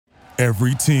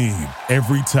Every team,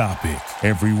 every topic,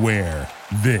 everywhere.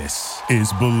 This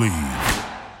is Believe.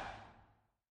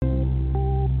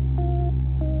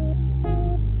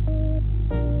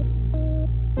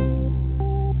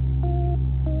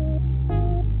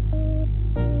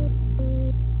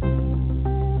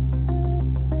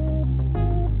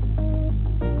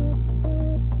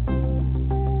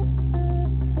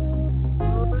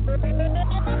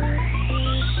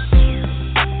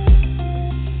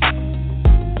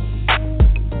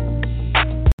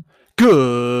 Good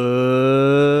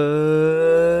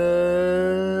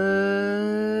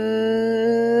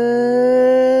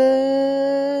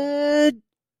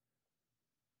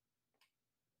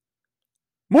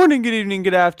morning, good evening,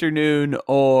 good afternoon,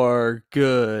 or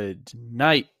good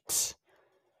night.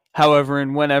 However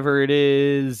and whenever it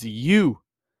is you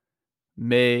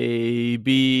may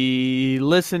be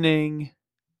listening,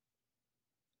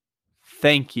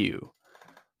 thank you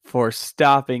for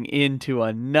stopping into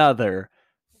another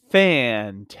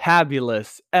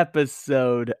fantabulous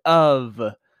episode of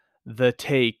the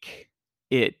Take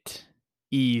It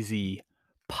Easy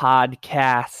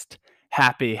podcast.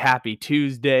 Happy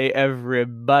Tuesday,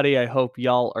 everybody. I hope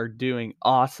y'all are doing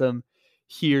awesome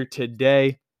here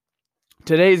today.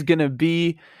 Today's going to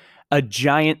be a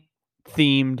giant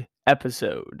themed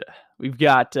episode. We've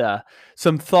got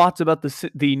some thoughts about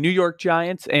the New York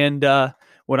Giants and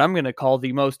what I'm going to call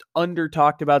the most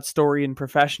under-talked about story in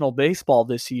professional baseball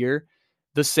this year,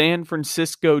 the San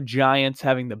Francisco Giants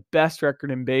having the best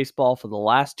record in baseball for the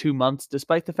last 2 months,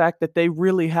 despite the fact that they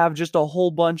really have just a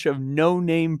whole bunch of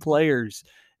no-name players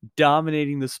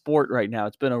dominating the sport right now.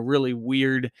 It's been a really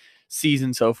weird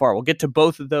season so far. We'll get to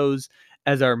both of those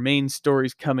as our main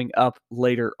stories coming up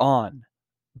later on.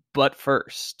 But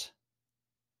first,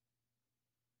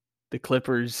 the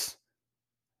Clippers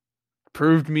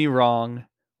proved me wrong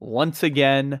once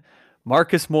again.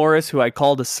 Marcus Morris, who I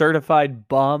called a certified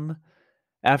bum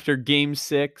after Game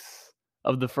 6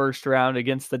 of the first round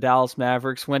against the Dallas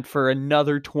Mavericks, went for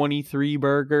another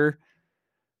 23-burger.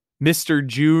 Mr.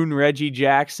 June, Reggie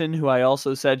Jackson, who I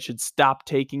also said should stop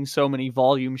taking so many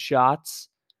volume shots,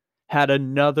 had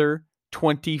another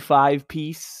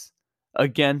 25-piece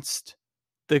against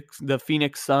the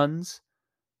Phoenix Suns.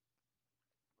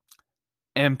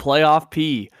 And Playoff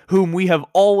P, whom we have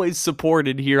always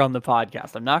supported here on the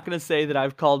podcast. I'm not going to say that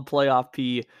I've called Playoff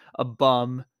P a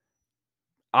bum.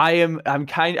 I'm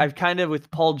kind of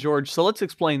with Paul George. So let's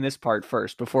explain this part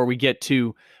first before we get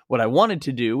to what I wanted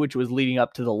to do, which was leading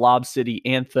up to the Lob City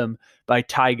Anthem by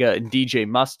Tyga and DJ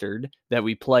Mustard that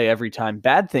we play every time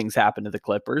bad things happen to the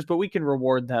Clippers, but we can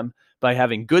reward them by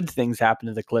having good things happen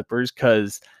to the Clippers,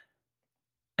 because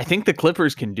I think the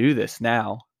Clippers can do this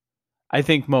now. I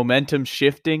think momentum's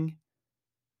shifting.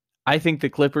 I think the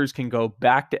Clippers can go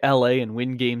back to LA and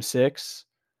win Game 6.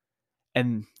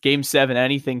 And Game 7,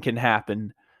 anything can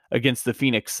happen against the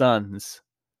Phoenix Suns.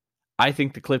 I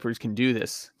think the Clippers can do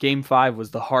this. Game 5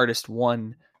 was the hardest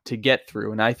one to get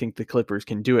through, and I think the Clippers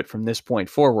can do it from this point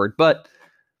forward. But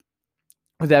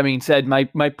with that being said, my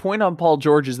point on Paul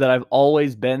George is that I've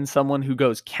always been someone who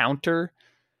goes counter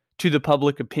to the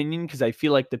public opinion, because I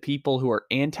feel like the people who are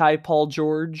anti-Paul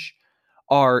George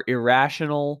are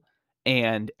irrational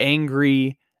and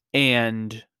angry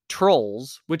and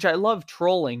trolls, which I love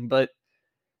trolling, but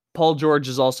Paul George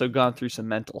has also gone through some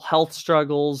mental health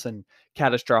struggles and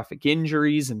catastrophic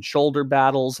injuries and shoulder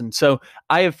battles. And so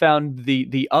I have found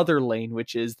the other lane,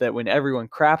 which is that when everyone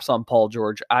craps on Paul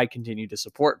George, I continue to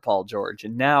support Paul George.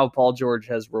 And now Paul George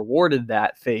has rewarded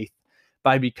that faith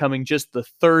by becoming just the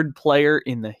third player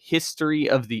in the history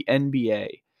of the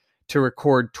NBA to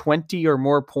record 20 or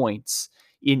more points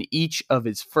in each of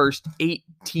his first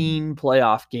 18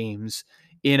 playoff games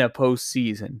in a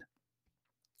postseason.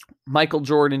 Michael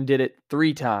Jordan did it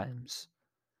 3 times.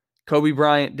 Kobe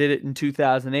Bryant did it in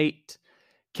 2008.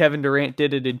 Kevin Durant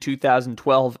did it in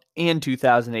 2012 and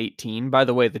 2018. By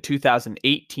the way, the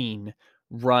 2018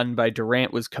 run by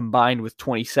Durant was combined with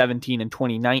 2017 and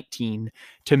 2019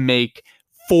 to make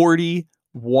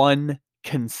 41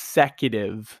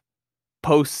 consecutive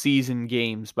postseason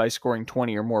games by scoring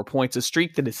 20 or more points, a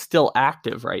streak that is still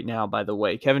active right now, by the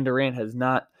way. Kevin Durant has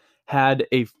not had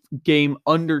a game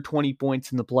under 20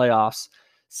 points in the playoffs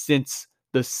since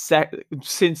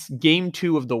Game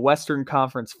 2 of the Western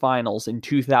Conference Finals in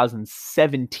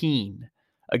 2017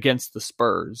 against the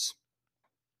Spurs.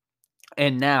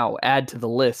 And now add to the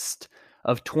list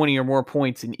of 20 or more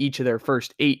points in each of their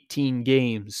first 18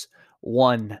 games,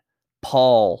 one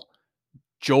Paul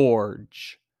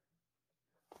George.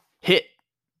 Hit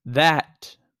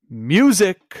that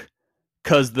music,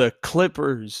 because the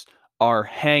Clippers are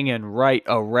hanging right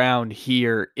around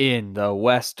here in the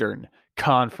Western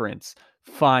Conference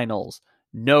Finals.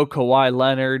 No Kawhi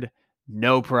Leonard,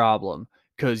 no problem,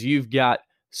 because you've got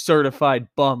certified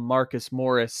bum Marcus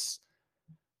Morris,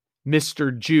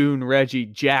 Mr. June Reggie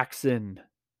Jackson,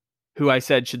 who I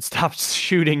said should stop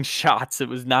shooting shots. It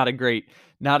was not a great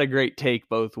take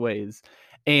both ways.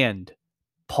 And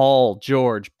Paul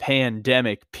George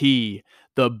Pandemic P,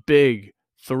 the big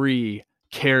three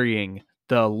carrying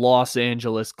the Los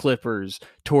Angeles Clippers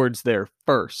towards their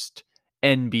first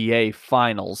NBA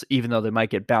Finals, even though they might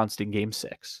get bounced in Game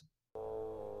 6.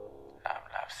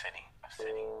 Love City,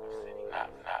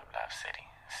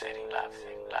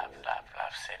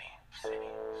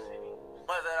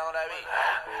 What's that on that beat?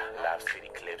 Live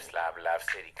City Clips, Live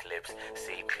City Clips,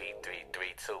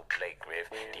 CP332, Blake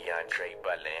Griff, DeAndre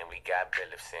Butler, and we got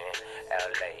Billifson.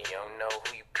 LA, you don't know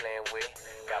who you playing with.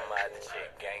 Got my other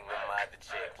chick, gang with my other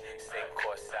chick. Same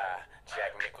courtside,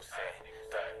 Jack Nicholson.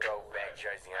 Throwback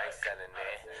jersey, I ain't selling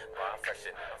it. But I'm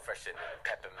fresher than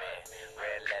Peppermint.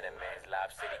 Red Letterman's,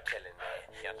 Live City killing it.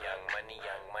 Young money,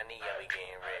 yeah, we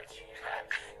getting rich.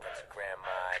 Got your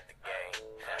grandma at the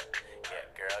game. Yeah,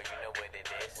 girl, you know what it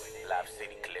is. Live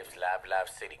City Clips, Live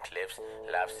City Clips,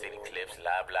 Live City Clips,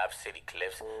 Live City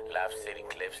Clips, Live City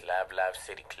Clips, Live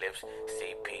City Clips,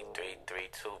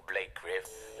 CP332, Blake Griff,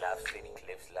 Live City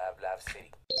Clips, Live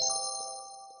City.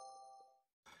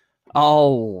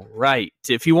 All right.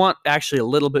 If you want actually a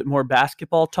little bit more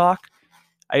basketball talk,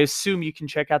 I assume you can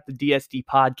check out the DSD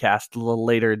podcast a little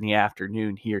later in the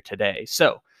afternoon here today.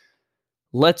 So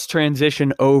let's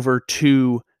transition over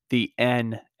to the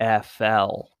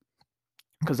NFL,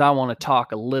 because I want to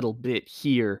talk a little bit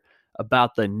here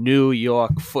about the New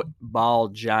York Football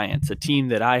Giants, a team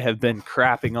that I have been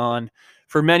crapping on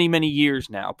for many, many years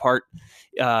now,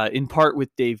 in part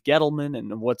with Dave Gettleman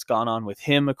and what's gone on with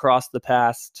him across the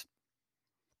past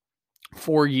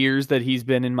 4 years that he's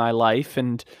been in my life,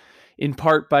 and in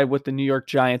part by what the New York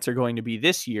Giants are going to be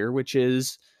this year, which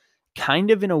is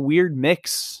kind of in a weird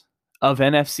mix of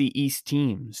NFC East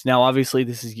teams. Now, obviously,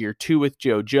 this is year 2 with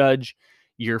Joe Judge,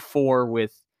 year 4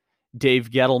 with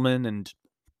Dave Gettleman, and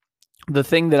the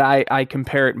thing that I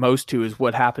compare it most to is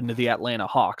what happened to the Atlanta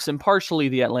Hawks, and partially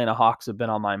the Atlanta Hawks have been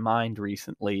on my mind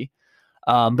recently,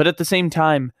 but at the same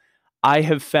time, I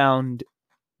have found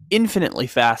infinitely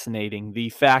fascinating the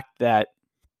fact that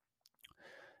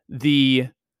the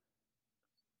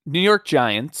New York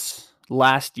Giants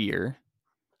last year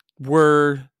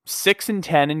were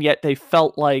 6-10, and yet they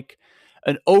felt like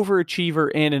an overachiever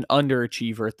and an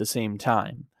underachiever at the same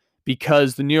time,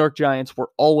 because the New York Giants were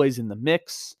always in the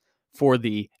mix for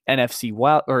the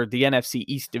NFC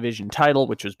East Division title,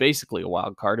 which was basically a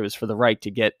wild card. It was for the right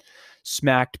to get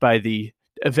smacked by the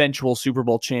eventual Super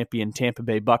Bowl champion Tampa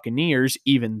Bay Buccaneers,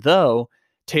 even though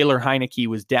Taylor Heineke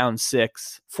was down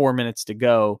 6, 4 minutes to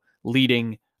go,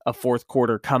 leading a fourth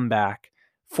quarter comeback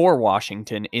for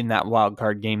Washington in that wild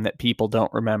card game that people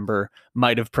don't remember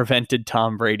might have prevented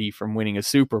Tom Brady from winning a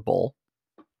Super Bowl.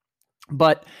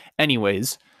 But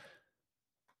anyways,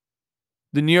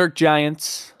 the New York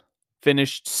Giants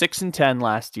finished 6-10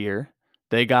 last year.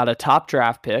 They got a top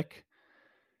draft pick,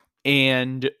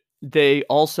 and they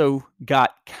also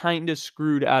got kind of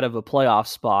screwed out of a playoff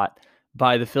spot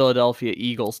by the Philadelphia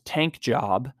Eagles tank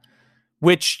job,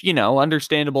 which,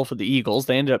 understandable for the Eagles.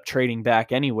 They ended up trading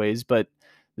back anyways, but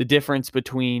the difference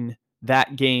between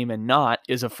that game and not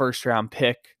is a first-round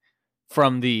pick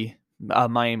from the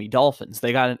Miami Dolphins.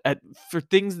 They got for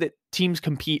things that teams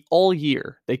compete all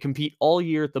year. They compete all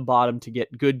year at the bottom to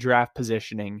get good draft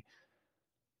positioning.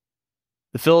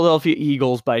 The Philadelphia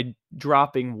Eagles, by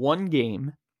dropping one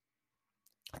game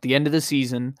at the end of the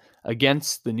season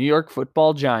against the New York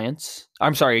Football Giants,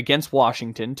 against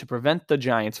Washington, to prevent the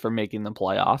Giants from making the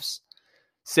playoffs,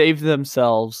 saved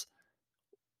themselves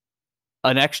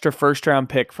an extra first-round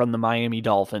pick from the Miami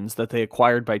Dolphins that they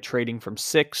acquired by trading from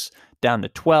 6 down to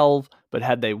 12, but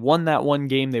had they won that one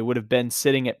game, they would have been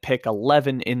sitting at pick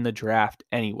 11 in the draft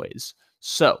anyways.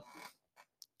 So,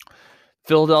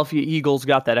 Philadelphia Eagles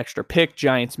got that extra pick.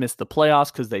 Giants missed the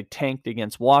playoffs because they tanked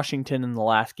against Washington in the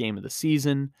last game of the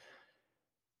season.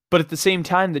 But at the same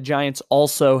time, the Giants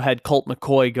also had Colt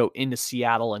McCoy go into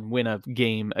Seattle and win a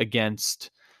game against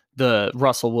the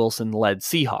Russell Wilson-led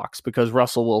Seahawks, because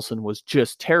Russell Wilson was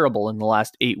just terrible in the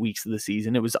last 8 weeks of the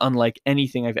season. It was unlike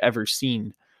anything I've ever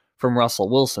seen from Russell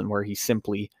Wilson, where he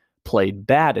simply played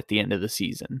bad at the end of the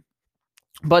season.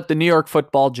 But the New York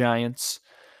Football Giants,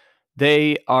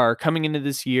 they are coming into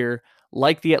this year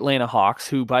like the Atlanta Hawks,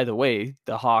 who, by the way,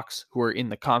 the Hawks who are in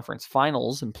the conference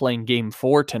finals and playing game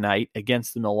 4 tonight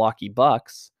against the Milwaukee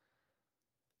Bucks,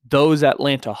 those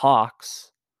Atlanta Hawks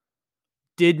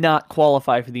did not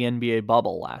qualify for the NBA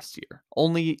bubble last year.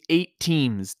 Only 8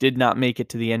 teams did not make it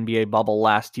to the NBA bubble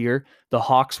last year. The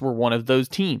Hawks were one of those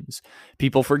teams.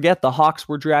 People forget the Hawks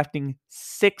were drafting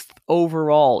 6th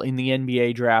overall in the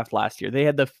NBA draft last year. They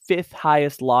had the 5th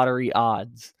highest lottery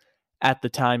odds at the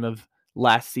time of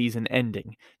last season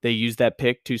ending. They used that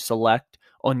pick to select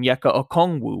Onyeka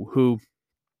Okongwu, who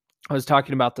I was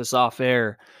talking about this off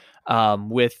air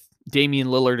with Damian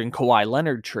Lillard and Kawhi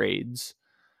Leonard trades.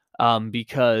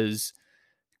 Because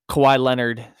Kawhi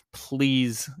Leonard,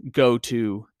 please go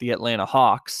to the Atlanta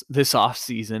Hawks this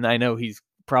offseason. I know he's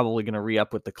probably going to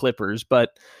re-up with the Clippers,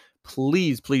 but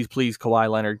please, please, please,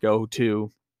 Kawhi Leonard, go to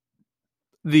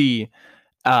the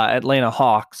Atlanta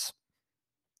Hawks.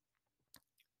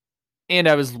 And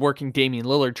I was working Damian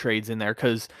Lillard trades in there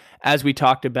because, as we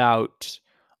talked about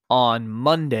on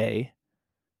Monday,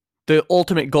 the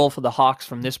ultimate goal for the Hawks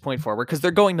from this point forward, because they're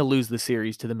going to lose the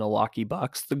series to the Milwaukee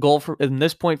Bucks, the goal from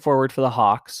this point forward for the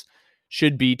Hawks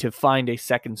should be to find a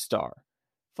second star.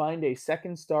 Find a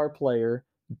second star player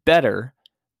better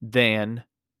than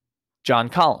John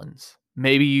Collins.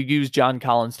 Maybe you use John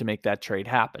Collins to make that trade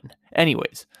happen.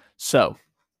 Anyways, so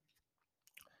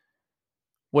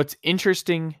what's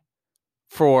interesting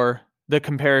for the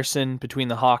comparison between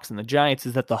the Hawks and the Giants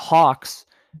is that the Hawks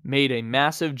made a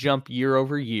massive jump year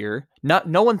over year.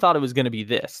 No one thought it was going to be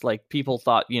this. Like, people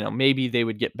thought, maybe they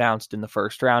would get bounced in the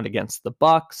first round against the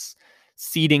Bucks.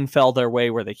 Seeding fell their way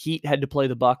where the Heat had to play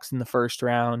the Bucks in the first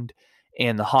round,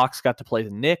 and the Hawks got to play the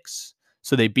Knicks.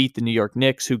 So they beat the New York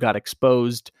Knicks, who got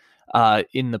exposed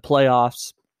in the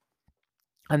playoffs.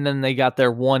 And then they got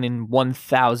their 1 in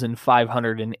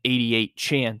 1,588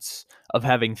 chance of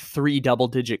having 3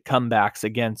 double-digit comebacks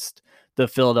against the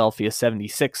Philadelphia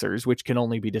 76ers, which can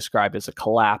only be described as a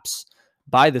collapse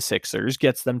by the Sixers,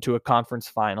 gets them to a conference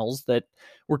finals that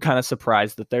we're kind of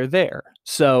surprised that they're there.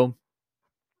 So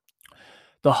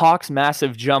the Hawks'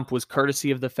 massive jump was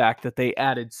courtesy of the fact that they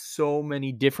added so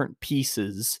many different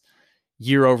pieces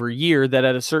year over year that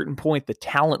at a certain point, the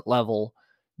talent level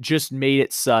just made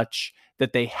it such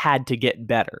that they had to get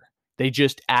better. They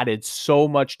just added so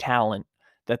much talent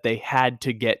that they had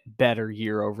to get better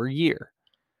year over year.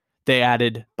 They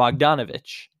added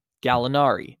Bogdanovich,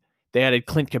 Gallinari. They added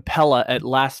Clint Capella at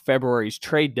last February's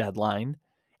trade deadline,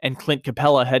 and Clint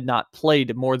Capella had not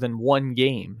played more than 1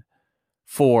 game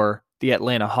for the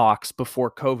Atlanta Hawks before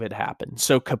COVID happened.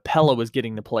 So Capella was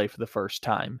getting to play for the first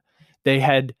time. They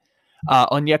had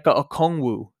Onyeka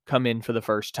Okongwu come in for the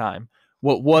first time.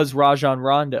 What was Rajon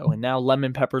Rondo and now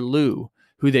Lemon Pepper Lou,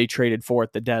 who they traded for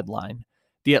at the deadline.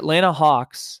 The Atlanta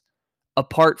Hawks,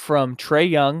 apart from Trae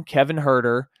Young, Kevin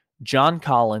Huerter, John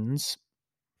Collins,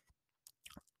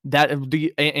 and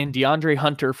DeAndre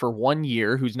Hunter for 1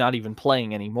 year, who's not even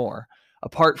playing anymore.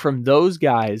 Apart from those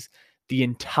guys, the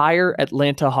entire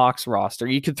Atlanta Hawks roster,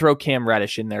 you could throw Cam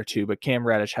Reddish in there too, but Cam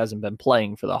Reddish hasn't been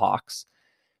playing for the Hawks.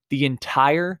 The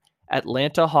entire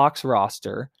Atlanta Hawks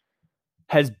roster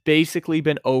has basically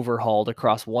been overhauled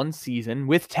across 1 season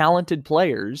with talented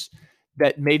players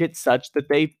that made it such that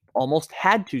they almost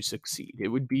had to succeed. It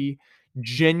would be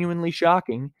genuinely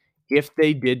shocking if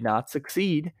they did not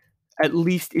succeed, at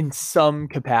least in some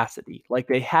capacity. Like,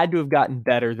 they had to have gotten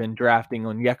better than drafting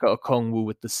Onyeka Okongwu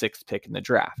with the 6th pick in the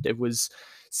draft. It was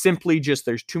simply just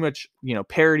there's too much,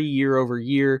 parity year over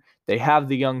year. They have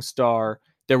the young star.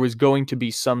 There was going to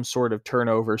be some sort of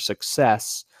turnover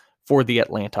success for the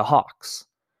Atlanta Hawks,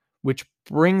 which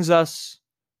brings us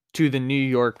to the New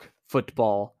York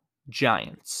Football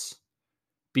Giants,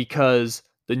 because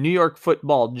the New York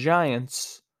Football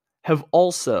Giants have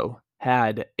also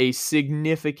had a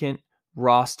significant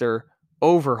roster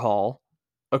overhaul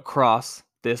across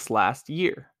this last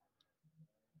year.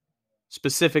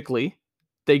 Specifically,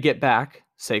 they get back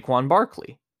Saquon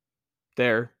Barkley,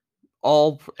 their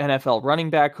all NFL running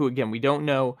back, who, again, we don't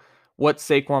know what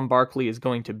Saquon Barkley is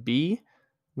going to be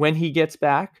when he gets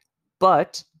back,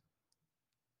 but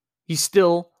he's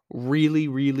still really,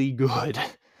 really good.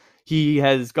 He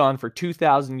has gone for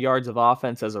 2,000 yards of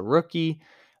offense as a rookie,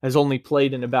 has only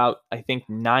played in about, I think,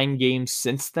 9 games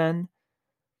since then.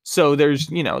 So there's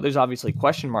obviously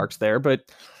question marks there, but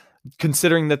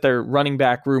considering that their running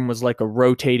back room was like a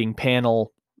rotating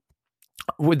panel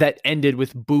that ended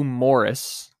with Boom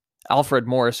Morris, Alfred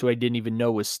Morris, who I didn't even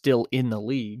know was still in the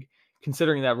league,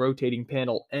 considering that rotating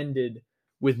panel ended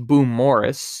with Boom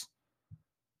Morris,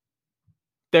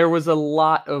 there was a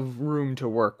lot of room to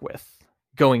work with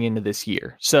going into this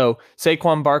year. So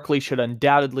Saquon Barkley should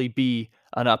undoubtedly be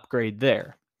an upgrade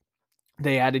there.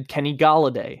 They added Kenny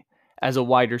Golladay as a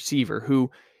wide receiver who,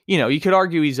 you could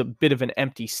argue he's a bit of an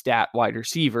empty stat wide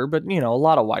receiver, but, a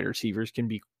lot of wide receivers can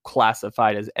be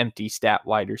classified as empty stat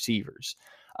wide receivers.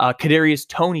 Kadarius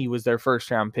Toney was their first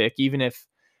round pick, even if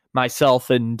myself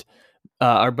and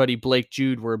our buddy Blake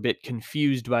Jude were a bit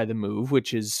confused by the move,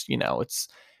 which is, it's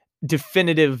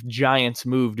definitive Giants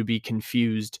move to be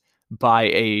confused by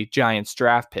a Giants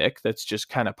draft pick. That's just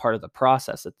kind of part of the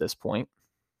process at this point.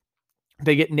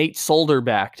 They get Nate Solder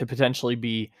back to potentially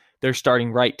be their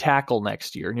starting right tackle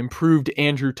next year, an improved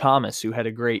Andrew Thomas, who had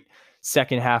a great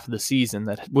second half of the season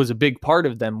that was a big part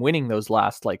of them winning those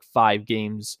last 5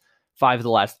 of the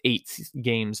last 8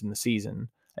 games in the season,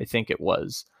 I think it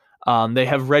was. They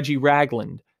have Reggie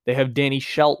Ragland. They have Danny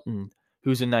Shelton,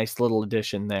 who's a nice little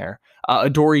addition there.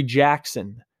 Adoree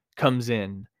Jackson comes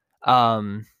in.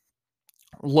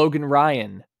 Logan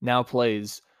Ryan now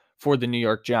plays for the New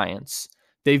York Giants.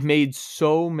 They've made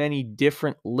so many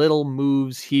different little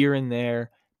moves here and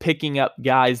there, picking up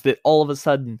guys that all of a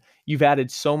sudden you've added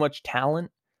so much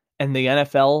talent, and the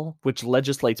NFL, which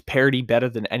legislates parity better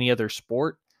than any other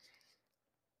sport,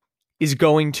 is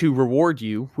going to reward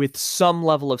you with some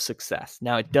level of success.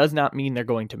 Now, it does not mean they're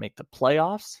going to make the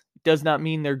playoffs. It does not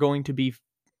mean they're going to be,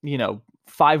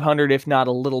 500, if not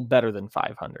a little better than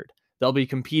 500. They'll be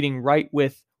competing right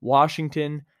with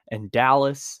Washington and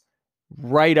Dallas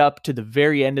right up to the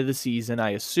very end of the season,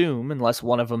 I assume, unless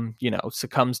one of them,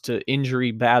 succumbs to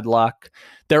injury, bad luck.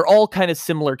 They're all kind of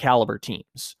similar caliber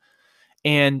teams.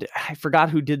 And I forgot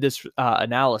who did this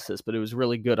analysis, but it was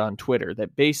really good on Twitter,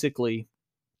 that basically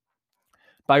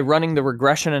by running the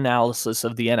regression analysis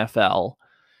of the NFL,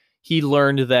 he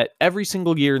learned that every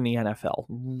single year in the NFL,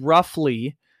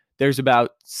 roughly, there's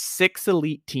about 6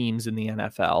 elite teams in the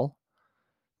NFL.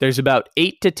 There's about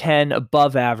 8 to 10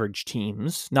 above average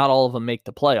teams. Not all of them make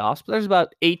the playoffs, but there's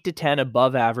about 8 to 10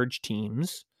 above average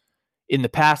teams. In the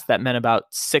past, that meant about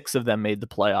 6 of them made the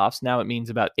playoffs. Now it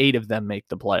means about 8 of them make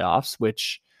the playoffs,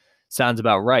 which sounds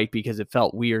about right because it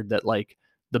felt weird that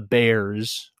the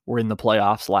Bears were in the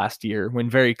playoffs last year when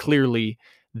very clearly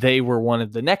they were one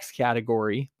of the next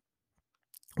category,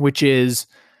 which is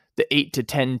the 8 to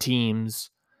 10 teams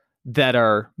that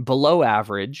are below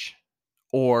average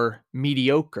or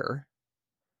mediocre.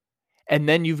 And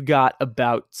then you've got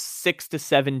about 6 to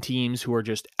 7 teams who are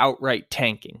just outright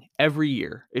tanking every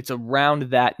year. It's around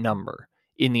that number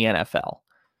in the NFL.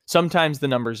 Sometimes the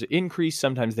numbers increase,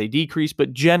 sometimes they decrease,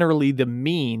 but generally the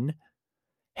mean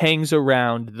hangs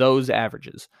around those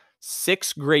averages.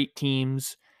 6 great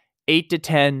teams, 8 to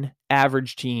 10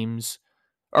 average teams,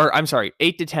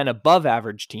 8 to 10 above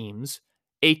average teams,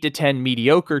 8 to 10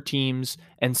 mediocre teams,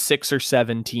 and 6 or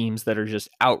 7 teams that are just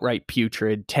outright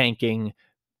putrid, tanking,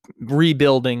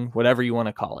 rebuilding, whatever you want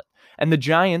to call it. And the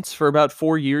Giants, for about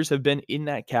 4 years, have been in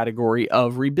that category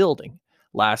of rebuilding.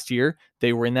 Last year,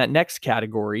 they were in that next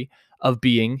category of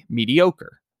being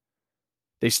mediocre.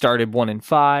 They started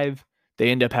 1-5. They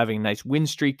end up having a nice win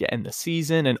streak to end the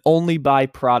season, and only by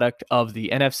product of the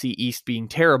NFC East being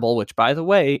terrible, which, by the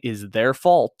way, is their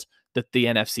fault that the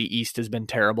NFC East has been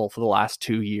terrible for the last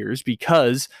 2 years,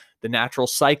 because the natural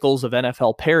cycles of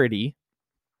NFL parity,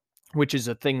 which is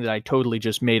a thing that I totally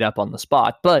just made up on the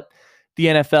spot, but the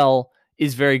NFL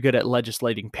is very good at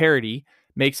legislating parity,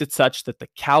 makes it such that the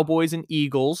Cowboys and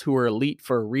Eagles, who were elite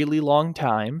for a really long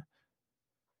time,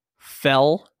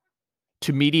 fell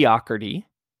to mediocrity.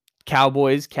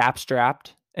 Cowboys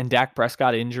cap-strapped and Dak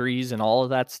Prescott injuries and all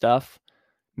of that stuff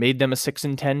made them a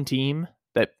 6-10 team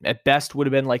that at best would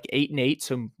have been 8-8,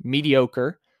 so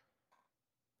mediocre.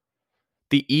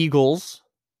 The Eagles,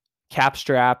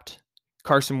 cap-strapped,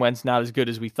 Carson Wentz not as good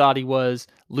as we thought he was,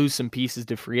 lose some pieces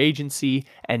to free agency,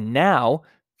 and now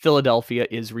Philadelphia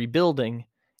is rebuilding,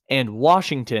 and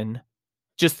Washington,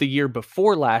 just the year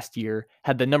before last year,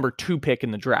 had the number 2 pick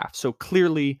in the draft, so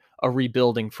clearly a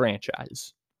rebuilding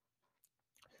franchise.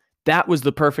 That was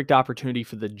the perfect opportunity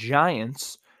for the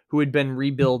Giants, who had been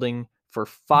rebuilding for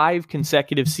 5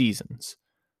 consecutive seasons.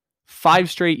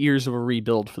 5 straight years of a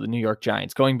rebuild for the New York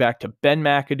Giants, going back to Ben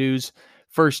McAdoo's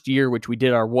first year, which we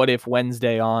did our What If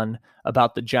Wednesday on,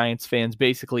 about the Giants fans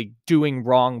basically doing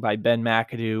wrong by Ben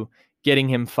McAdoo, getting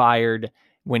him fired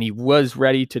when he was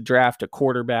ready to draft a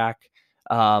quarterback.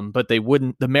 But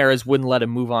the Maras wouldn't let him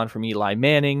move on from Eli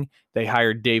Manning. They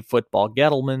hired Dave Football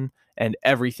Gettleman, and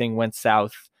everything went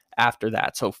south after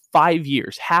that. So 5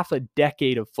 years, half a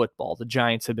decade of football, the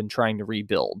Giants have been trying to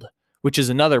rebuild, which is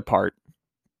another part.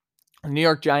 The New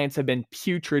York Giants have been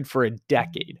putrid for a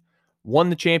decade. Won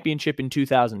the championship in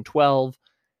 2012.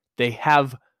 They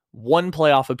have 1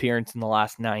 playoff appearance in the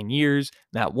last 9 years.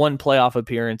 That 1 playoff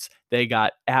appearance, they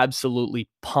got absolutely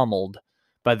pummeled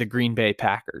by the Green Bay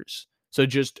Packers. So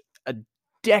just a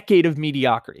decade of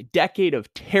mediocrity, decade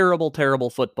of terrible, terrible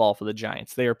football for the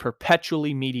Giants. They are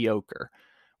perpetually mediocre,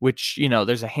 which,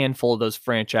 there's a handful of those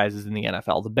franchises in the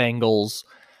NFL, the Bengals,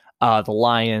 the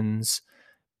Lions,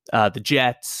 the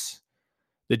Jets.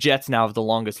 The Jets now have the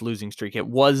longest losing streak. It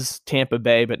was Tampa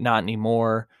Bay, but not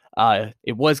anymore.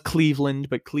 It was Cleveland,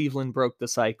 but Cleveland broke the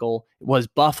cycle. It was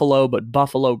Buffalo, but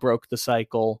Buffalo broke the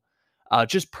cycle.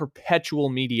 Just perpetual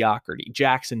mediocrity.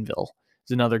 Jacksonville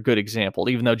is another good example,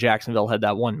 even though Jacksonville had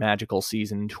that one magical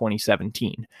season in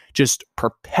 2017. Just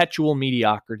perpetual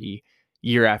mediocrity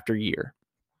year after year.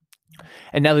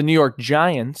 And now the New York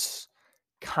Giants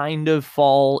kind of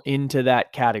fall into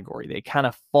that category. They kind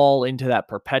of fall into that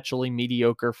perpetually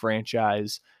mediocre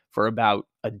franchise for about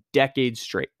a decade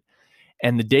straight.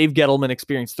 And the Dave Gettleman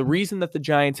experience, the reason that the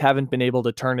Giants haven't been able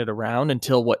to turn it around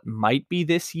until what might be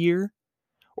this year,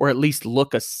 or at least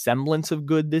look a semblance of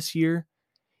good this year,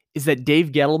 is that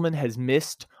Dave Gettleman has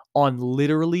missed on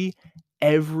literally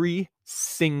every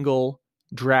single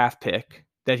draft pick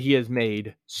that he has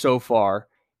made so far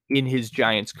in his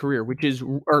Giants career,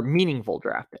 or meaningful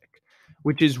draft pick,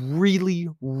 which is really,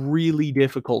 really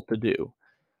difficult to do.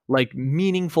 Like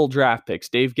meaningful draft picks,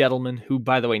 Dave Gettleman, who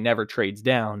by the way never trades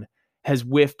down, has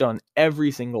whiffed on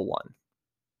every single one.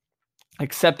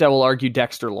 Except I will argue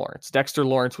Dexter Lawrence. Dexter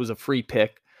Lawrence was a free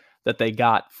pick that they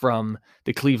got from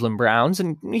the Cleveland Browns,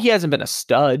 and he hasn't been a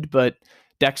stud, but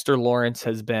Dexter Lawrence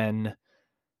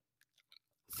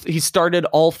he started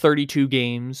all 32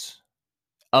 games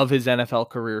of his NFL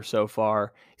career so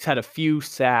far. He's had a few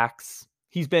sacks.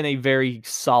 He's been a very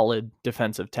solid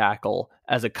defensive tackle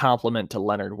as a complement to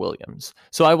Leonard Williams.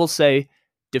 So I will say,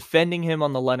 defending him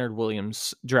on the Leonard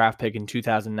Williams draft pick in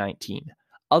 2019.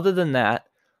 Other than that,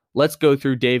 let's go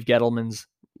through Dave Gettleman's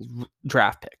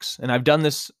draft picks. And I've done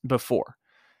this before.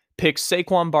 Picks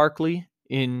Saquon Barkley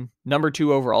in number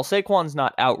 2 overall. Saquon's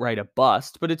not outright a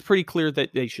bust, but it's pretty clear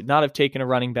that they should not have taken a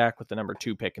running back with the number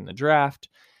 2 pick in the draft.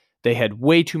 They had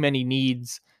way too many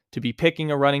needs to be picking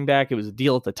a running back. It was a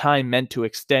deal at the time meant to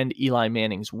extend Eli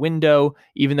Manning's window,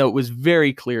 even though it was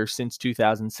very clear since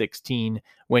 2016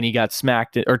 when he got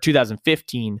smacked, or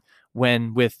 2015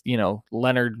 when with,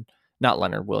 not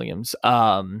Leonard Williams,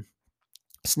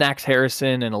 Snacks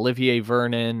Harrison and Olivier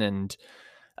Vernon and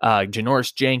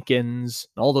Janoris Jenkins,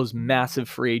 all those massive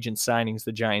free agent signings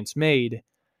the Giants made,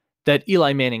 that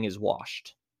Eli Manning is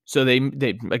washed. So they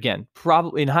again,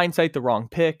 probably in hindsight, the wrong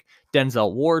pick.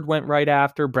 Denzel Ward went right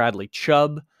after. Bradley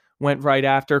Chubb went right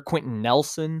after. Quentin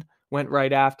Nelson went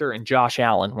right after. And Josh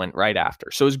Allen went right after.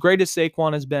 So as great as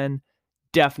Saquon has been,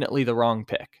 definitely the wrong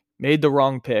pick. Made the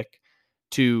wrong pick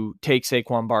to take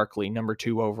Saquon Barkley, number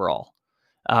 2 overall.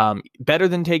 Better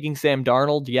than taking Sam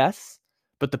Darnold, yes.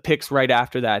 But the picks right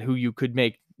after that, who you could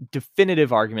make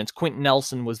definitive arguments. Quentin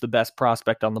Nelson was the best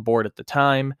prospect on the board at the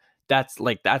time. That's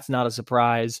not a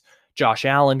surprise. Josh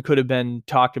Allen could have been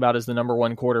talked about as the number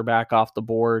 1 quarterback off the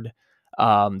board.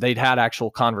 They'd had actual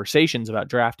conversations about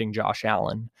drafting Josh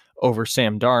Allen over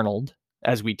Sam Darnold,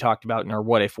 as we talked about in our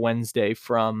What If Wednesday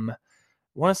from, I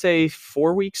want to say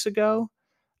 4 weeks ago,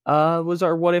 was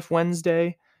our What If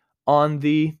Wednesday on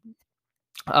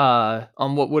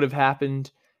what would have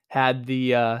happened had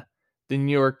the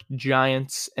New York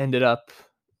Giants ended up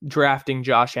drafting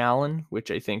Josh Allen, which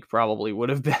I think probably would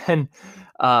have been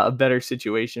a better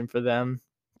situation for them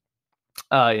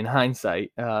in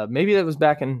hindsight. Maybe that was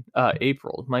back in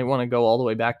April. Might want to go all the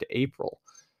way back to April.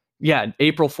 Yeah,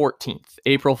 April 14th.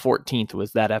 April 14th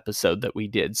was that episode that we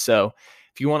did. So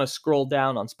if you want to scroll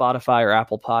down on Spotify or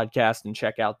Apple Podcast and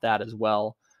check out that as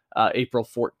well, April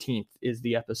 14th is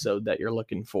the episode that you're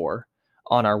looking for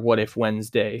on our What If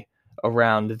Wednesday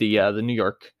around the New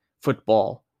York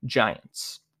Football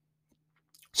Giants.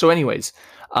 So anyways,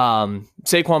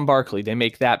 Saquon Barkley, they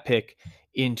make that pick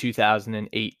in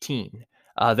 2018.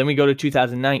 Then we go to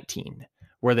 2019,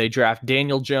 where they draft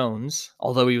Daniel Jones.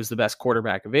 Although he was the best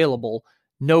quarterback available,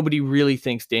 nobody really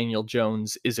thinks Daniel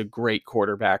Jones is a great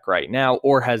quarterback right now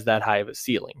or has that high of a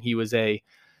ceiling. He was a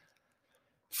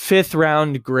third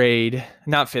round grade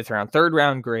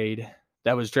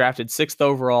that was drafted 6th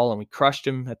overall, and we crushed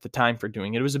him at the time for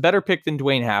doing it. It was a better pick than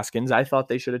Dwayne Haskins. I thought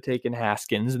they should have taken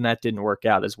Haskins, and that didn't work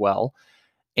out as well.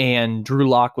 And Drew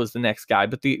Lock was the next guy,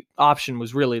 but the option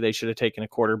was really they should have taken a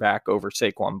quarterback over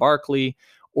Saquon Barkley,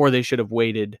 or they should have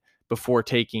waited before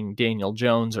taking Daniel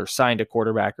Jones or signed a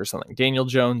quarterback or something. Daniel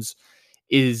Jones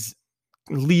is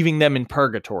leaving them in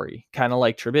purgatory, kind of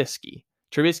like Trubisky.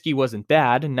 Trubisky wasn't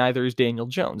bad, and neither is Daniel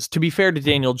Jones. To be fair to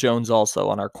Daniel Jones also,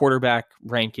 on our quarterback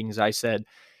rankings, I said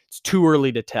it's too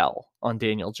early to tell on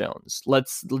Daniel Jones.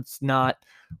 Let's not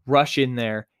rush in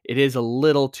there. It is a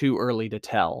little too early to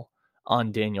tell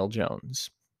on Daniel Jones.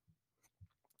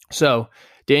 So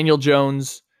Daniel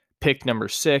Jones, pick number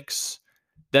 6.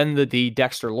 Then the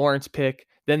Dexter Lawrence pick.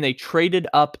 Then they traded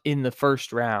up in the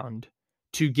first round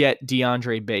to get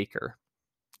DeAndre Baker.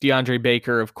 DeAndre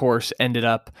Baker, of course, ended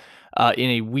up in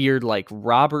a weird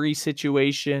robbery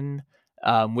situation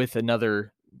with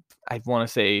another, I want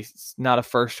to say not a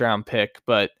first round pick,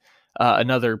 but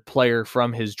another player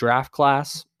from his draft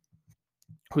class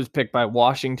who was picked by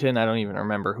Washington. I don't even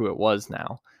remember who it was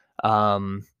now.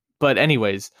 But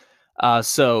anyways,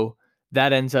 so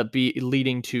that ends up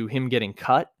leading to him getting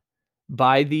cut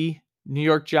by the New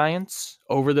York Giants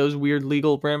over those weird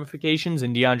legal ramifications,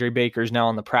 and DeAndre Baker is now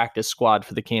on the practice squad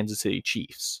for the Kansas City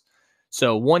Chiefs.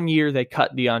 So 1 year they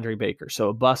cut DeAndre Baker, so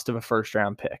a bust of a first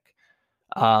round pick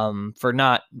for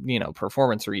not,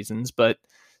 performance reasons, but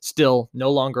still no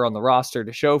longer on the roster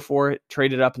to show for it.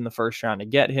 Traded up in the first round to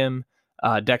get him.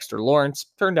 Dexter Lawrence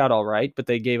turned out all right, but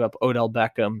they gave up Odell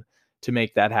Beckham to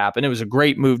make that happen. It was a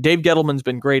great move. Dave Gettleman's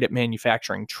been great at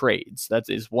manufacturing trades. That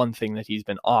is one thing that he's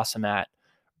been awesome at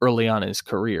early on in his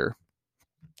career.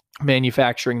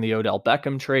 Manufacturing the Odell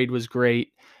Beckham trade was great.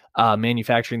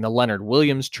 Manufacturing the Leonard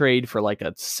Williams trade for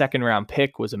a second round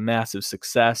pick was a massive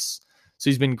success. So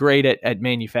he's been great at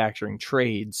manufacturing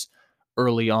trades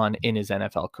early on in his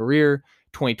NFL career.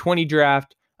 2020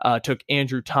 draft took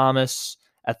Andrew Thomas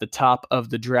at the top of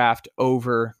the draft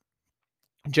over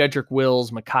Jedrick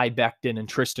Wills, Mekhi Becton, and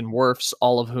Tristan Wirfs,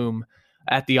 all of whom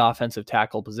at the offensive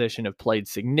tackle position have played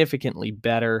significantly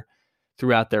better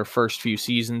throughout their first few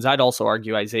seasons. I'd also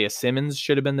argue Isaiah Simmons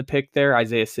should have been the pick there.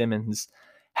 Isaiah Simmons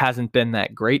hasn't been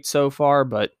that great so far,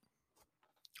 but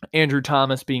Andrew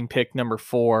Thomas being picked number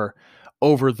 4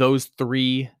 over those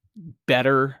 3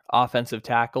 better offensive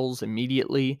tackles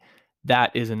immediately,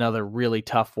 that is another really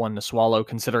tough one to swallow,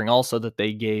 considering also that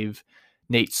they gave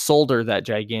Nate Solder that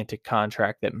gigantic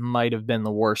contract that might have been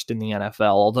the worst in the NFL,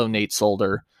 although Nate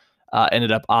Solder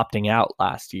ended up opting out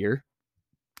last year.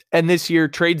 And this year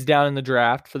trades down in the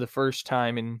draft for the first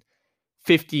time in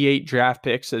 58 draft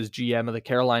picks as GM of the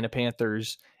Carolina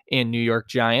Panthers and New York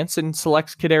Giants, and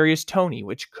selects Kadarius Toney,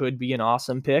 which could be an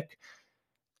awesome pick.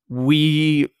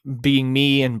 We, being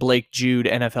me and Blake Jude,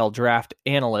 NFL draft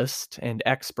analyst and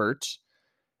expert,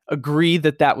 agree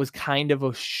that that was kind of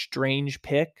a strange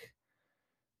pick,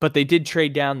 but they did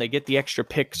trade down. They get the extra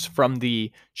picks from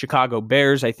the Chicago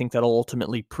Bears. I think that'll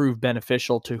ultimately prove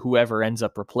beneficial to whoever ends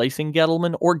up replacing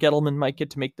Gettleman, or Gettleman might get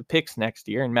to make the picks next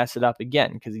year and mess it up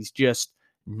again because he's just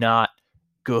not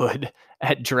good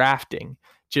at drafting.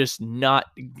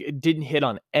 Didn't hit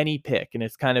on any pick, and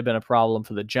it's kind of been a problem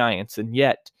for the Giants. And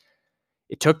yet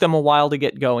it took them a while to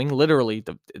get going. Literally,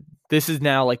 this is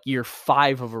now year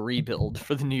 5 of a rebuild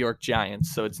for the New York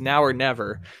Giants. So it's now or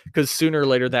never, because sooner or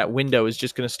later that window is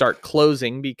just going to start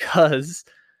closing because,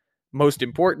 most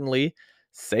importantly,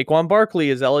 Saquon Barkley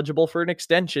is eligible for an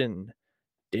extension.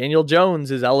 Daniel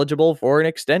Jones is eligible for an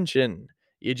extension.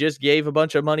 You just gave a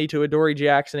bunch of money to Adoree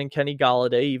Jackson and Kenny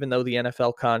Golladay, even though the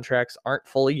NFL contracts aren't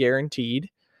fully guaranteed.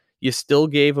 You still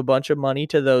gave a bunch of money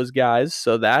to those guys,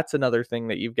 so that's another thing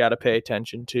that you've got to pay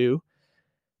attention to.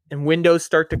 And windows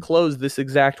start to close this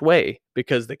exact way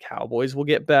because the Cowboys will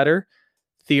get better.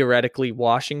 Theoretically,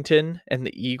 Washington and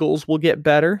the Eagles will get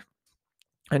better.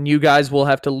 And you guys will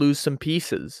have to lose some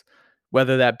pieces,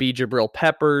 whether that be Jabril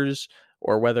Peppers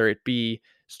or whether it be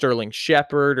Sterling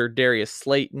Shepard or Darius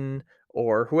Slayton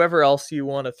or whoever else you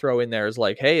want to throw in there is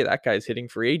hey, that guy's hitting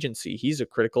free agency. He's a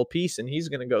critical piece and he's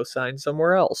going to go sign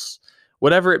somewhere else.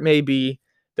 Whatever it may be,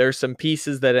 there's some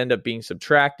pieces that end up being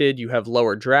subtracted. You have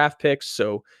lower draft picks.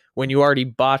 So when you already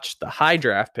botched the high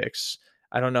draft picks,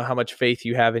 I don't know how much faith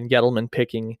you have in Gettleman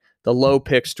picking the low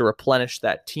picks to replenish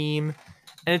that team.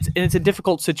 And it's a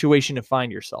difficult situation to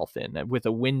find yourself in with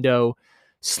a window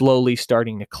slowly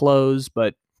starting to close,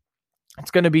 but it's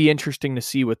going to be interesting to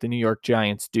see what the New York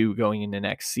Giants do going into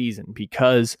next season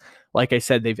because, like I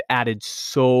said, they've added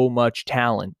so much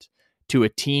talent to a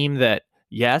team that,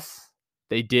 yes,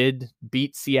 they did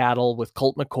beat Seattle with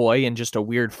Colt McCoy in just a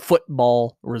weird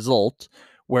football result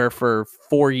where for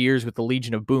 4 years with the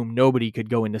Legion of Boom, nobody could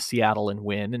go into Seattle and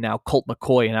win. And now Colt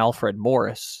McCoy and Alfred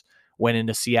Morris went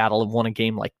into Seattle and won a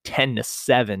game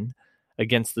 10-7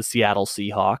 against the Seattle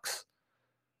Seahawks.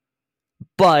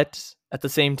 But at the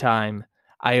same time,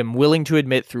 I am willing to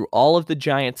admit through all of the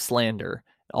Giants slander,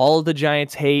 all of the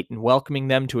Giants hate and welcoming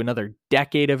them to another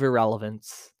decade of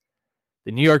irrelevance,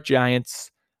 the New York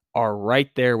Giants are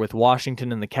right there with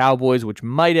Washington and the Cowboys, which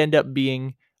might end up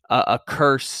being a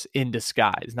curse in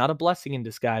disguise. Not a blessing in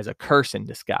disguise, a curse in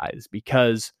disguise,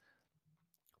 because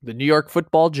the New York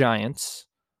Football Giants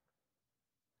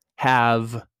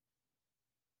have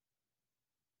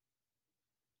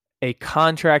a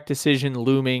contract decision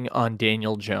looming on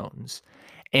Daniel Jones.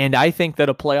 And I think that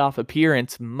a playoff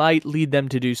appearance might lead them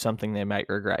to do something they might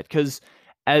regret. Because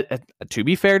to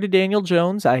be fair to Daniel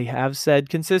Jones, I have said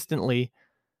consistently,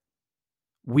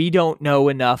 we don't know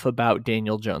enough about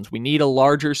Daniel Jones. We need a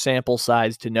larger sample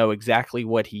size to know exactly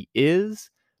what he is,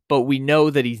 but we know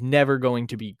that he's never going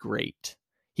to be great.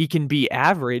 He can be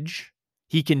average.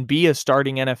 He can be a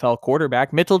starting NFL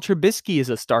quarterback. Mitchell Trubisky is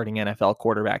a starting NFL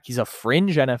quarterback. He's a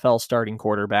fringe NFL starting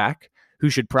quarterback who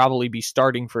should probably be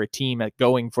starting for a team at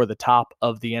going for the top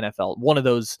of the NFL. One of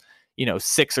those,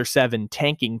 6 or 7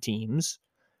 tanking teams,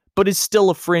 but is still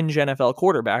a fringe NFL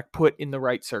quarterback put in the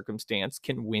right circumstance,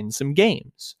 can win some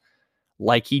games.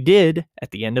 Like he did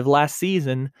at the end of last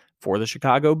season for the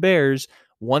Chicago Bears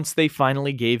once they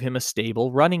finally gave him a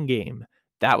stable running game.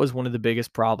 That was one of the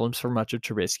biggest problems for much of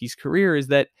Trubisky's career, is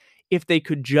that if they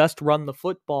could just run the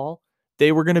football,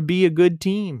 they were going to be a good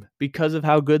team because of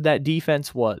how good that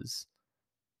defense was.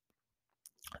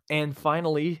 And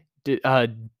finally,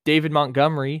 David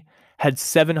Montgomery had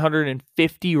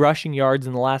 750 rushing yards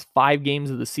in the last 5 games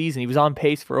of the season. He was on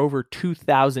pace for over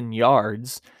 2,000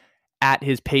 yards at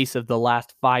his pace of the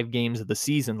last 5 games of the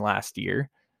season last year.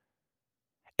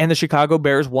 And the Chicago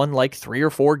Bears won like 3 or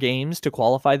 4 games to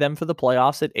qualify them for the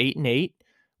playoffs at 8-8,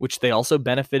 which they also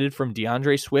benefited from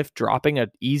DeAndre Swift dropping an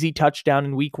easy touchdown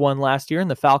in week 1 last year and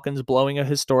the Falcons blowing a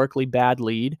historically bad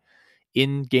lead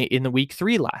in the week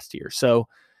 3 last year. So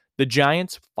the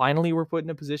Giants finally were put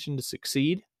in a position to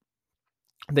succeed.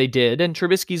 They did, and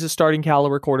Trubisky's a starting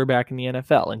caliber quarterback in the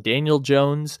NFL, and Daniel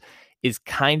Jones is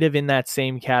kind of in that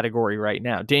same category right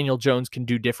now. Daniel Jones can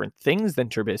do different things than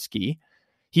Trubisky.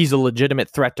 He's a legitimate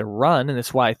threat to run, and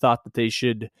that's why I thought that they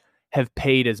should have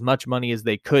paid as much money as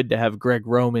they could to have Greg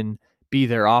Roman be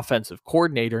their offensive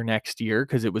coordinator next year,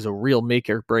 because it was a real make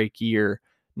or break year,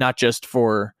 not just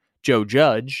for Joe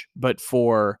Judge, but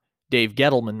for Dave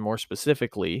Gettleman more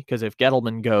specifically, because if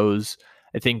Gettleman goes,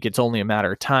 I think it's only a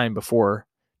matter of time before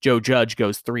Joe Judge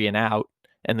goes 3 and out,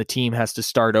 and the team has to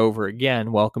start over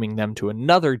again, welcoming them to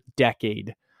another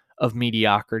decade of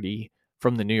mediocrity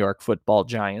from the New York Football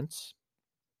Giants.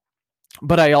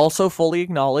 But I also fully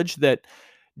acknowledge that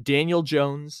Daniel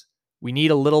Jones, we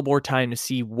need a little more time to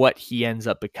see what he ends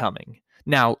up becoming.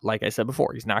 Now, like I said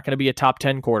before, he's not going to be a top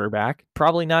 10 quarterback,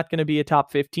 probably not going to be a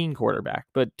top 15 quarterback,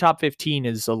 but top 15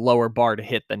 is a lower bar to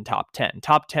hit than top 10.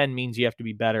 Top 10 means you have to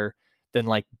be better than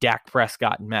like Dak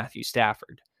Prescott and Matthew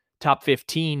Stafford. Top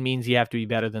 15 means you have to be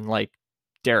better than like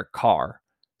Derek Carr.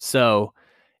 So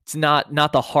it's not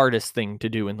the hardest thing to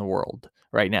do in the world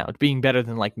right now. It's being better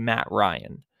than like Matt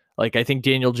Ryan. Like, I think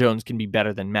Daniel Jones can be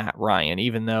better than Matt Ryan,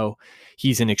 even though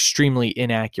he's an extremely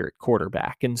inaccurate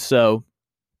quarterback. And so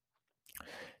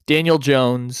Daniel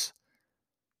Jones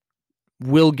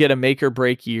will get a make or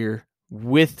break year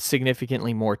with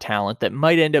significantly more talent that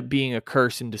might end up being a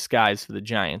curse in disguise for the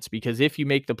Giants, because if you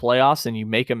make the playoffs and you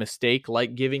make a mistake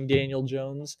like giving Daniel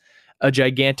Jones a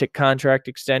gigantic contract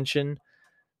extension,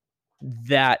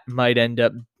 that might end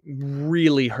up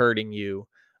really hurting you,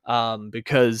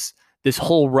 because this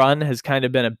whole run has kind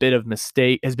of been a bit of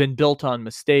mistake, has been built on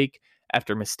mistake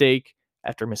after mistake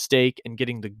after mistake, and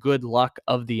getting the good luck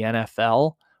of the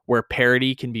NFL, where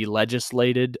parity can be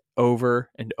legislated over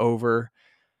and over.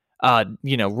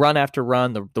 Run after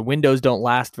run, the windows don't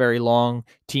last very long.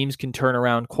 Teams can turn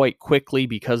around quite quickly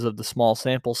because of the small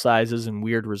sample sizes and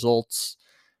weird results.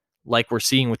 Like we're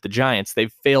seeing with the Giants,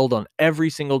 they've failed on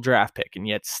every single draft pick, and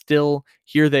yet still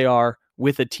here they are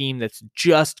with a team that's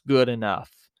just good enough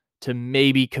to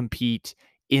maybe compete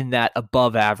in that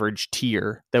above average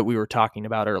tier that we were talking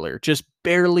about earlier. Just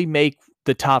barely make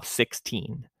the top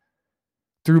 16.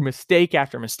 Through mistake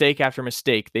after mistake after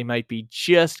mistake, they might be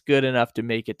just good enough to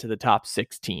make it to the top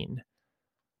 16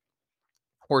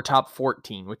 or top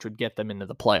 14, which would get them into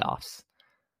the playoffs.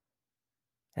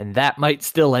 And that might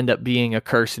still end up being a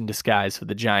curse in disguise for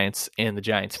the Giants and the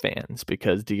Giants fans,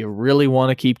 because do you really want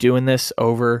to keep doing this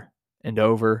over and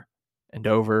over and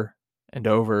over and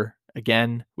over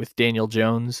again with Daniel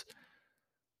Jones?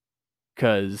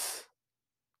 Because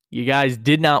you guys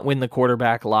did not win the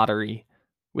quarterback lottery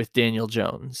with Daniel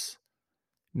Jones.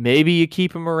 Maybe you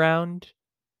keep him around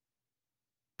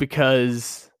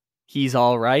because he's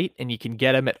all right and you can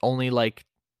get him at only like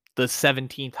the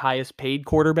 17th highest paid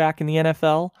quarterback in the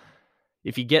NFL.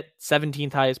 If you get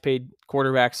 17th highest paid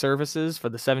quarterback services for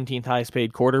the 17th highest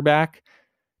paid quarterback,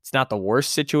 it's not the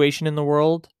worst situation in the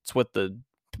world. It's what the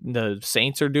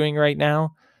Saints are doing right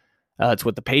now. It's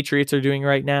what the Patriots are doing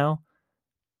right now.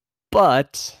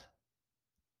 But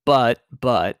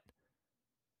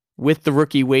with the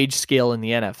rookie wage scale in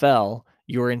the NFL,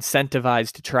 you're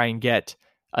incentivized to try and get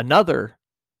another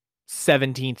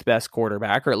 17th best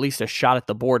quarterback, or at least a shot at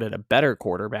the board at a better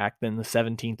quarterback than the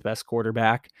 17th best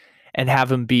quarterback, and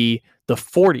have him be the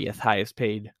 40th highest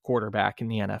paid quarterback in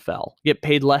the NFL. Get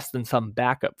paid less than some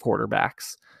backup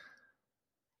quarterbacks.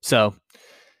 So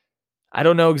I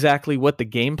don't know exactly what the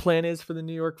game plan is for the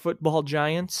New York Football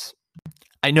Giants.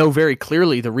 I know very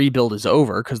clearly the rebuild is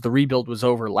over because the rebuild was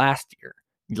over last year.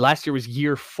 Last year was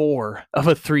year 4 of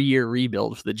a 3-year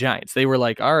rebuild for the Giants. They were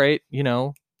like, all right,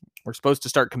 we're supposed to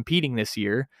start competing this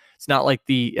year. It's not like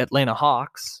the Atlanta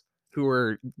Hawks, who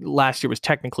were last year was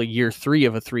technically year 3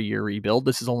 of a 3-year rebuild.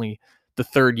 This is only the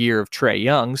 3rd year of Trae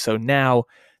Young. So now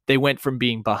they went from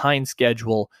being behind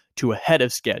schedule to ahead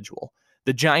of schedule.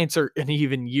 The Giants are an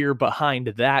even year behind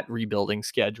that rebuilding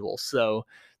schedule. So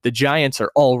the Giants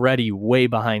are already way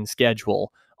behind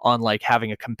schedule on like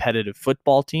having a competitive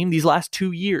football team these last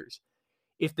 2 years.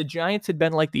 If the Giants had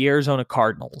been like the Arizona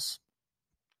Cardinals,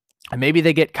 and maybe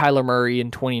they get Kyler Murray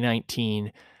in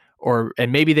 2019,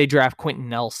 and maybe they draft Quentin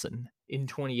Nelson in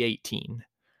 2018,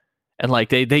 and like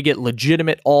they get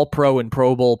legitimate All-Pro and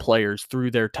Pro Bowl players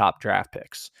through their top draft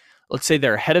picks. Let's say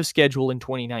they're ahead of schedule in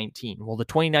 2019. Well, the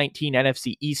 2019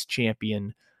 NFC East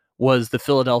champion was the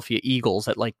Philadelphia Eagles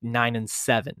at like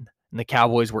 9-7, and the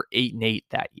Cowboys were 8-8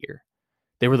 that year.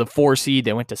 They were the 4 seed.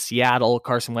 They went to Seattle.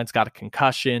 Carson Wentz got a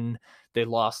concussion. They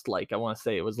lost I want to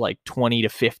say it was like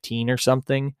 20-15 or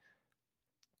something.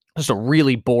 Just a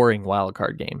really boring wild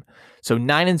card game. So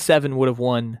 9-7 would have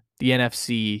won the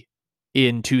NFC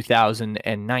in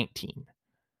 2019.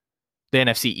 The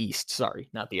NFC East, sorry,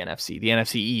 not the NFC. The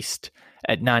NFC East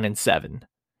at 9-7.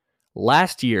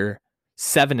 Last year,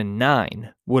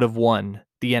 7-9 would have won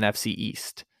the NFC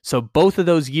East. So both of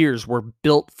those years were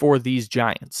built for these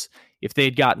Giants. If they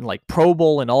had gotten like Pro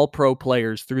Bowl and All-Pro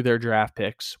players through their draft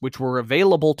picks, which were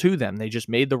available to them, they just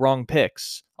made the wrong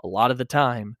picks a lot of the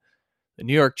time. The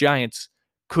New York Giants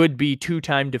could be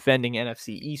 2-time defending NFC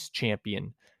East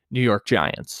champion New York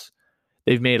Giants.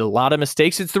 They've made a lot of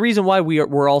mistakes. It's the reason why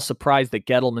we're all surprised that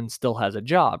Gettleman still has a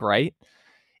job, right?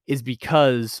 Is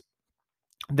because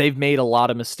they've made a lot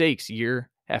of mistakes year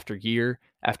after year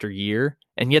after year,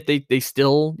 and yet they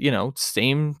still,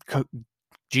 same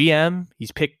GM.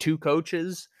 He's picked 2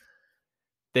 coaches.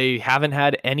 They haven't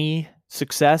had any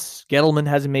success. Gettleman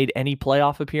hasn't made any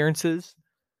playoff appearances.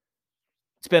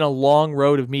 It's been a long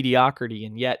road of mediocrity,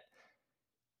 and yet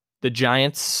the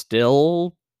Giants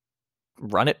still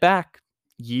run it back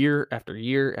year after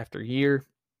year after year.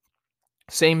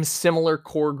 Same similar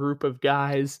core group of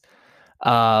guys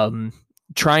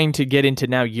trying to get into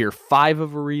now year 5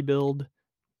 of a rebuild.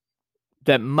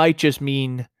 That might just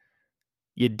mean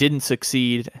you didn't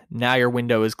succeed. Now your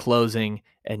window is closing,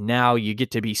 and now you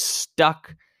get to be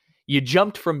stuck. You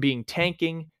jumped from being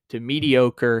tanking to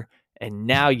mediocre, and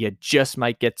now you just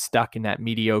might get stuck in that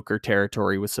mediocre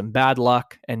territory with some bad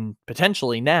luck. And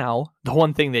potentially now, the